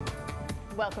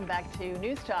Welcome back to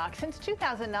News Talk. Since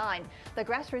 2009, the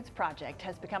Grassroots Project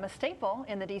has become a staple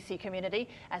in the D.C. community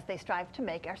as they strive to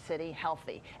make our city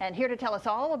healthy. And here to tell us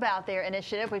all about their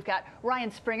initiative, we've got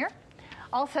Ryan Springer.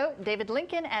 Also, David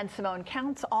Lincoln and Simone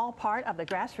Counts, all part of the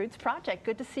Grassroots Project.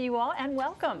 Good to see you all and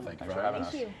welcome. Thank you for having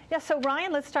us. Yeah, so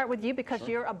Ryan, let's start with you because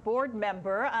you're a board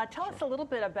member. Tell us a little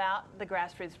bit about the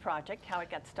Grassroots Project, how it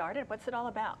got started. What's it all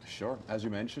about? Sure. As you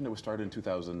mentioned, it was started in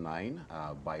 2009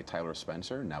 by Tyler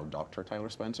Spencer, now Dr. Tyler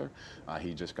Spencer.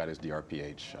 He just got his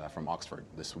DRPH from Oxford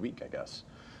this week, I guess.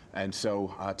 And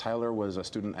so Tyler was a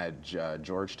student at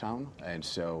Georgetown, and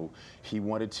so he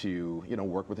wanted to,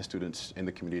 work with the students in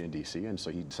the community in DC, and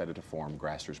so he decided to form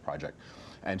Grassroots Project.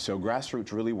 And so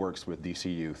Grassroots really works with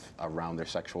DC youth around their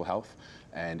sexual health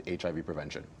and HIV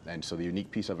prevention. And so the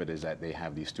unique piece of it is that they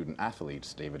have these student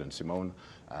athletes, David and Simone,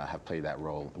 have played that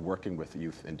role, working with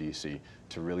youth in DC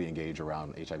to really engage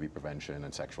around HIV prevention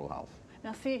and sexual health.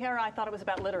 Now, see here, I thought it was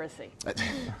about literacy.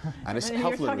 And it's and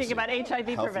health you're literacy. talking about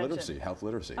HIV prevention. Health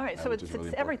literacy. All right, so it's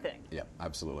really everything. Yeah,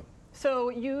 absolutely. So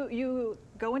you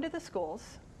go into the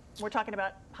schools. We're talking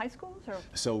about high schools or?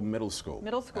 So middle school.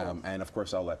 Middle schools. And of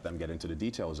course, I'll let them get into the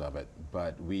details of it,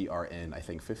 but we are in, I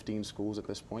think, 15 schools at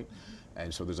this point.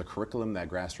 And so there's a curriculum that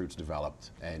Grassroots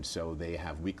developed, and so they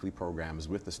have weekly programs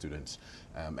with the students.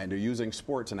 And they're using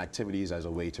sports and activities as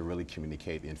a way to really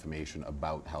communicate the information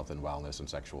about health and wellness and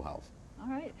sexual health. All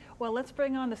right. Well, let's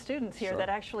bring on the students here that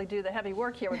actually do the heavy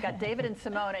work here. We've got David and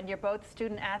Simone, and you're both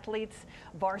student athletes,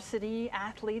 varsity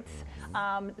athletes.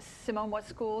 Simone, what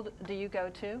school do you go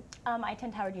to? I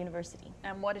attend Howard University.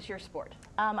 And what is your sport?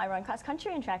 I run cross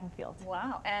country and track and field.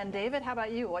 Wow. And David, how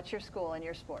about you? What's your school and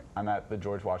your sport? I'm at the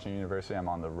George Washington University. I'm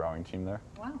on the rowing team there.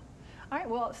 Wow. All right.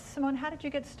 Well, Simone, how did you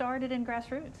get started in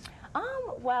Grassroots?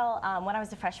 When I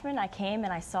was a freshman, I came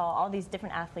and I saw all these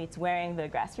different athletes wearing the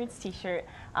Grassroots t-shirt,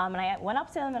 and I went up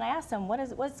to them and I asked them,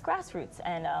 what's Grassroots?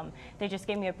 And they just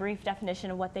gave me a brief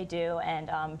definition of what they do,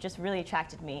 and just really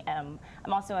attracted me. I'm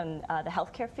also in the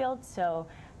healthcare field, so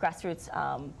Grassroots,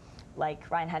 like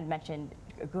Ryan had mentioned,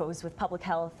 goes with public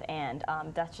health, and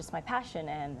that's just my passion.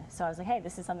 And so I was like, hey,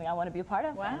 this is something I want to be a part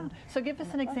of. Wow. So give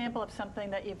us an example of something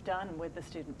that you've done with the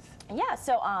students. Yeah,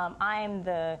 so I'm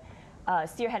the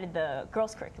spearheaded the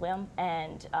girls' curriculum,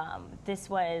 and this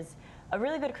was a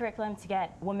really good curriculum to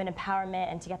get women empowerment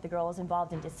and to get the girls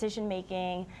involved in decision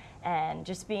making and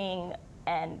just being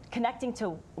and connecting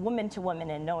to women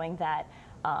and knowing that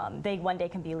they one day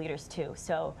can be leaders too.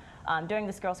 So during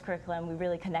this girls' curriculum, we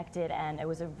really connected, and it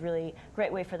was a really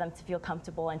great way for them to feel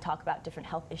comfortable and talk about different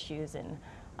health issues, and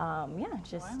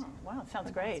just. Wow,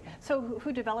 sounds great. So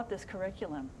who developed this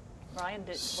curriculum? Ryan,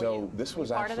 this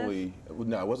was actually,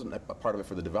 no, I wasn't a part of it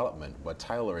for the development, but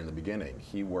Tyler in the beginning,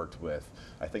 he worked with,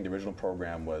 I think the original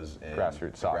program was in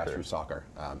Grassroots soccer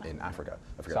in Africa.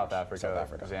 South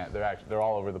Africa. Yeah, they're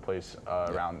all over the place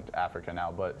around Africa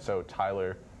now. But so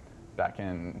Tyler, back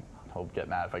in, he'll get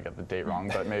mad if I get the date wrong,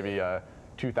 but maybe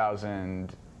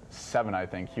 2007, I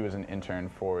think, he was an intern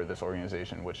for this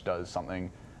organization, which does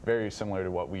something very similar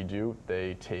to what we do.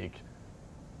 They take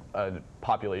a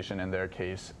population, in their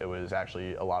case, it was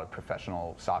actually a lot of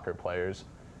professional soccer players,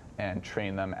 and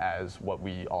train them as what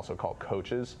we also call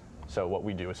coaches. So what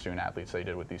we do with student athletes, they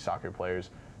did with these soccer players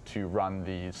to run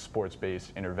these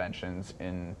sports-based interventions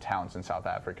in towns in South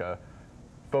Africa,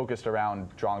 focused around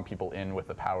drawing people in with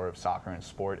the power of soccer and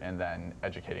sport, and then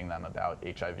educating them about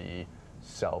HIV,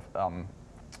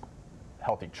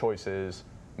 healthy choices,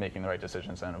 making the right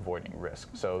decisions, and avoiding risk.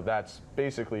 So that's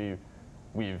basically,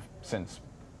 we've since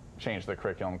changed the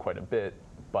curriculum quite a bit,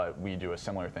 but we do a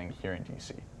similar thing here in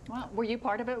DC. Wow. Were you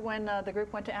part of it when the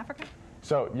group went to Africa?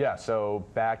 So yeah, so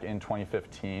back in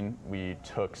 2015, we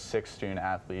took 6 student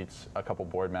athletes, a couple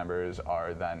board members,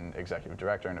 our then executive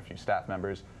director, and a few staff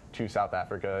members to South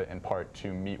Africa, in part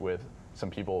to meet with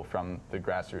some people from the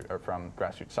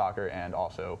Grassroots Soccer, and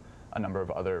also a number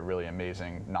of other really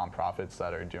amazing nonprofits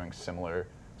that are doing similar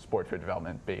sport for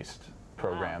development based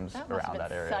programs around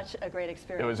that area. Such a great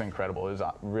experience. It was incredible. It was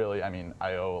really, I mean,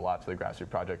 I owe a lot to the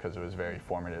Grassroots Project because it was very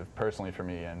formative personally for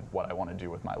me and what I want to do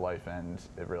with my life, and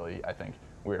it really, I think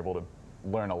we were able to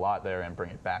learn a lot there and bring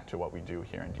it back to what we do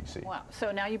here in DC. Wow.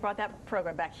 So now you brought that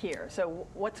program back here. So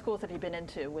what schools have you been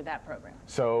into with that program?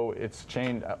 So it's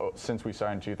changed since we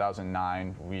started in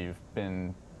 2009. We've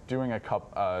been doing a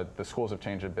couple, the schools have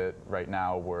changed a bit. Right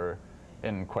now we're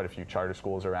in quite a few charter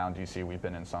schools around DC. We've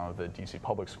been in some of the DC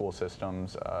public school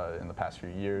systems in the past few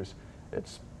years.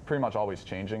 It's pretty much always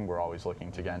changing. We're always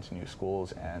looking to get into new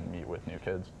schools and meet with new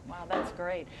kids. Wow, that's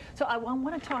great. So I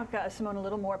want to talk, Simone, a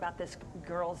little more about this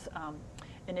girls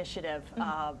initiative,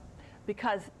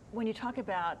 because when you talk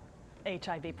about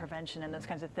HIV prevention and those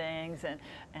kinds of things,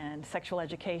 and sexual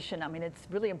education. I mean, it's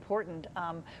really important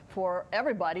for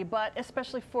everybody, but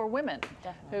especially for women.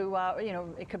 Definitely. Who, you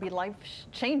know, it could be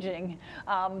life-changing,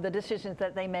 the decisions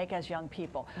that they make as young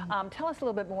people. Tell us a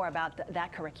little bit more about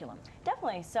that curriculum.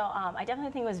 Definitely. So I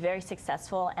definitely think it was very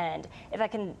successful, and if I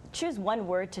can choose one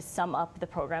word to sum up the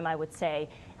program, I would say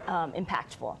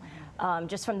impactful.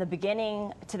 Just from the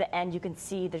beginning to the end, you can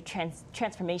see the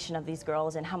transformation of these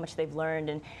girls and how much they've learned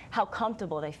and how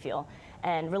comfortable they feel.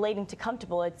 And relating to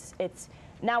comfortable, it's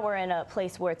now we're in a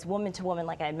place where it's woman to woman,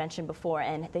 like I had mentioned before,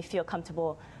 and they feel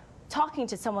comfortable talking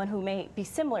to someone who may be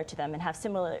similar to them and have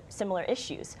similar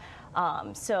issues.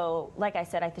 So, like I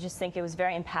said, I just think it was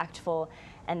very impactful,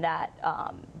 and that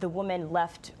the women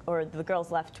left, or the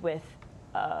girls left, with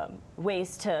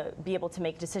ways to be able to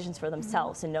make decisions for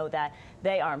themselves and know that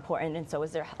they are important, and so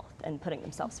is their health, and putting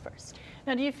themselves first.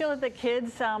 Now, do you feel that the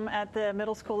kids at the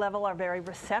middle school level are very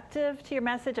receptive to your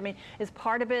message? I mean, is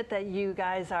part of it that you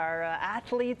guys are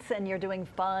athletes and you're doing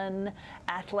fun,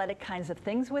 athletic kinds of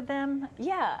things with them?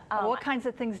 Yeah. What kinds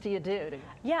of things do you do?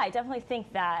 Yeah, I definitely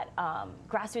think that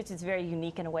Grassroots is very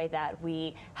unique in a way that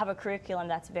we have a curriculum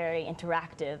that's very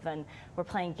interactive, and we're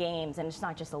playing games, and it's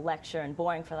not just a lecture and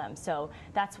boring for them. So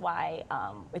that's why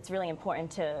it's really important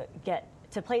to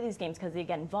play these games, because they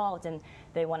get involved and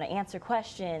they want to answer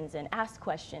questions and ask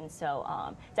questions. So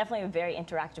definitely a very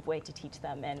interactive way to teach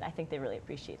them, and I think they really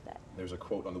appreciate that. There's a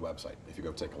quote on the website, if you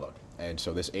go take a look. And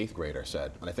so this 8th grader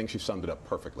said, and I think she summed it up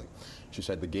perfectly. She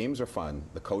said, "The games are fun,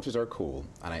 the coaches are cool,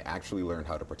 and I actually learned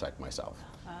how to protect myself."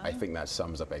 I think that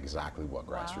sums up exactly what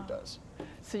Grassroot does.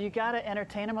 So you got to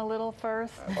entertain them a little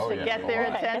first Oh, to yeah. get their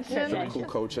Yeah, attention. Some cool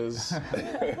coaches.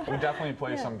 We definitely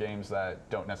play some games that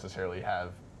don't necessarily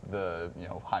have the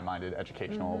high-minded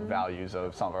educational values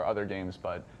of some of our other games,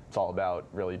 but it's all about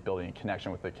really building a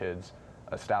connection with the kids,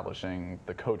 establishing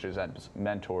the coaches as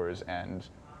mentors, and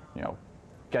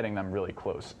getting them really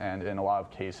close. And in a lot of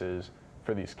cases,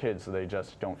 for these kids, they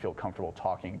just don't feel comfortable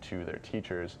talking to their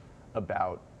teachers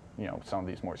about some of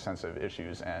these more sensitive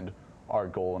issues. And our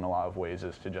goal in a lot of ways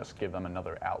is to just give them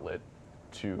another outlet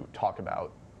to talk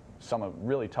about some of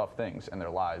really tough things in their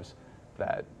lives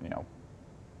that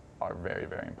are very,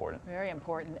 very important. Very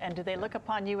important. And do they look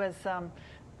upon you as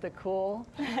the cool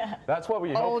That's what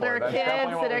we hope older for. That's kids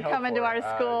definitely what that we are hope coming to for. our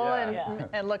school Yeah.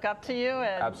 and look up to you?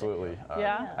 And Absolutely.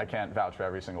 Yeah? I can't vouch for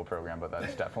every single program, but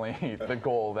that's definitely the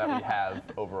goal that we have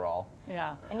overall.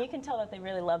 Yeah. And you can tell that they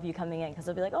really love you coming in, because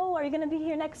they'll be like, "Oh, are you going to be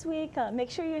here next week? Make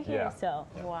sure you're here." Yeah. So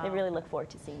Wow. they really look forward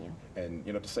to seeing you. And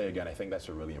to say again, I think that's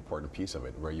a really important piece of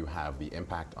it, where you have the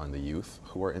impact on the youth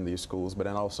who are in these schools, but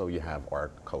then also you have our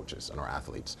coaches and our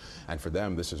athletes. And for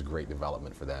them, this is great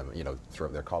development for them,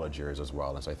 throughout their college years as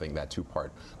well. And so I think that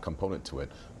two-part component to it,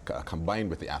 combined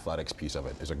with the athletics piece of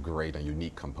it, is a great and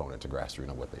unique component to Grassroot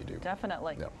and what they do.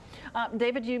 Definitely. Yep.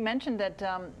 David, you mentioned that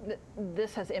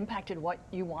this has impacted what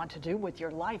you want to do with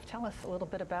your life. Tell us a little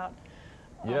bit about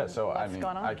Yeah, so what's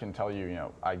going on. I can tell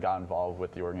you, I got involved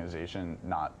with the organization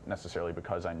not necessarily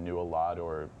because I knew a lot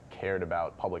or cared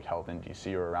about public health in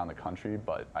DC or around the country,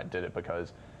 but I did it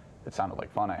because it sounded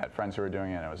like fun. I had friends who were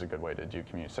doing it, and it was a good way to do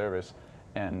community service.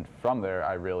 And from there,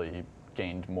 I really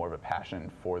gained more of a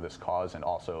passion for this cause, and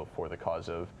also for the cause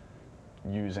of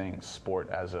using sport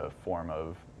as a form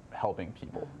of helping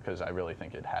people, because I really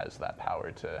think it has that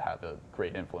power to have a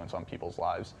great influence on people's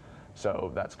lives.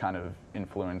 So that's kind of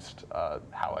influenced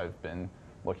how I've been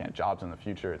looking at jobs in the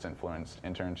future. It's influenced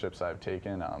internships I've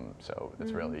taken. So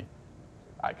it's really,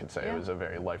 I could say it was a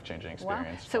very life-changing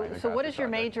experience. Wow. So what is your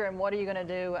project. major, and what are you going to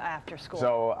do after school?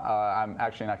 So I'm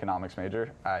actually an economics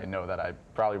major. I know that I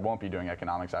probably won't be doing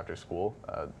economics after school.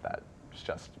 That's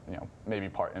just, maybe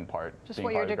part Just being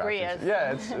what your part of degree Grassroots. is.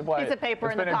 Yeah, it's Piece of paper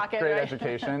it's in the been pocket, a great right?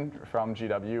 education from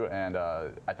GW, and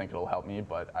I think it'll help me,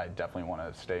 but I definitely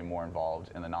want to stay more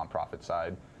involved in the nonprofit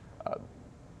side,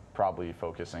 probably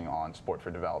focusing on sport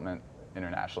for development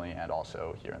internationally and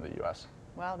also here in the U.S.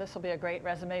 Well, this will be a great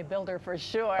resume builder for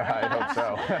sure. I hope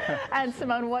so. And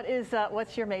Simone,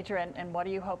 what's your major, and what are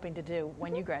you hoping to do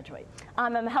when you graduate?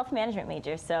 I'm a health management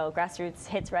major, so Grassroots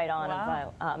hits right on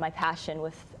Wow. my passion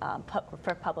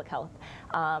for public health.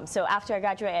 So after I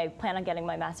graduate, I plan on getting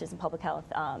my master's in public health,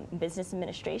 in business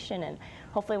administration, and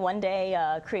hopefully one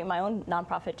day create my own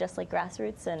nonprofit just like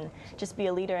Grassroots and just be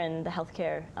a leader in the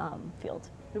healthcare field.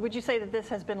 Would you say that this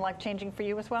has been life-changing for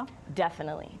you as well?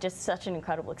 Definitely. Just such an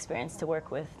incredible experience to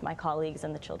work with my colleagues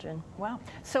and the children. Wow.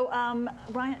 So,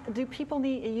 Ryan, do people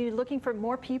need, are you looking for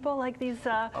more people like these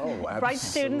bright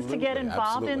students to get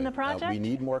involved in the project? We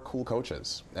need more cool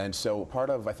coaches. And so part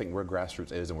of, I think, where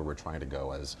Grassroots is and where we're trying to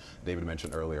go, as David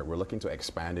mentioned earlier, we're looking to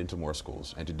expand into more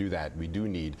schools. And to do that, we do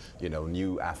need,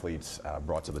 new athletes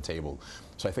brought to the table.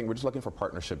 So I think we're just looking for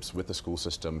partnerships with the school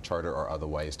system, charter or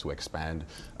otherwise, to expand.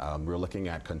 We're looking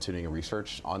at continuing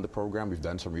research on the program. We've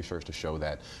done some research to show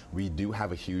that we do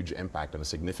have a huge impact and a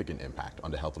significant impact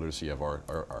on the health literacy of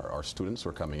our students who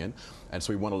are coming in. And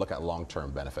so we want to look at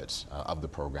long-term benefits of the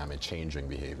program and changing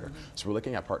behavior. So we're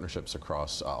looking at partnerships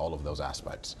across all of those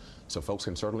aspects. So folks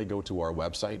can certainly go to our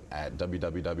website at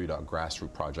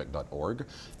www.grassrootproject.org,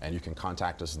 and you can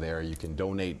contact us there. You can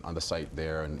donate on the site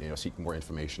there and seek more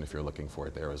information if you're looking for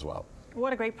it there as well.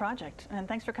 What a great project, and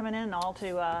thanks for coming in all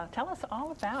to tell us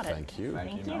all about it. Thank you.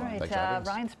 Thank you. All right, Thanks for having us.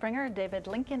 Ryan Springer, David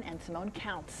Lincoln, and Simone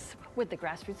Counts with the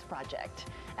Grassroots Project.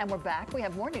 And we're back. We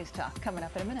have more news talk coming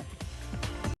up in a minute.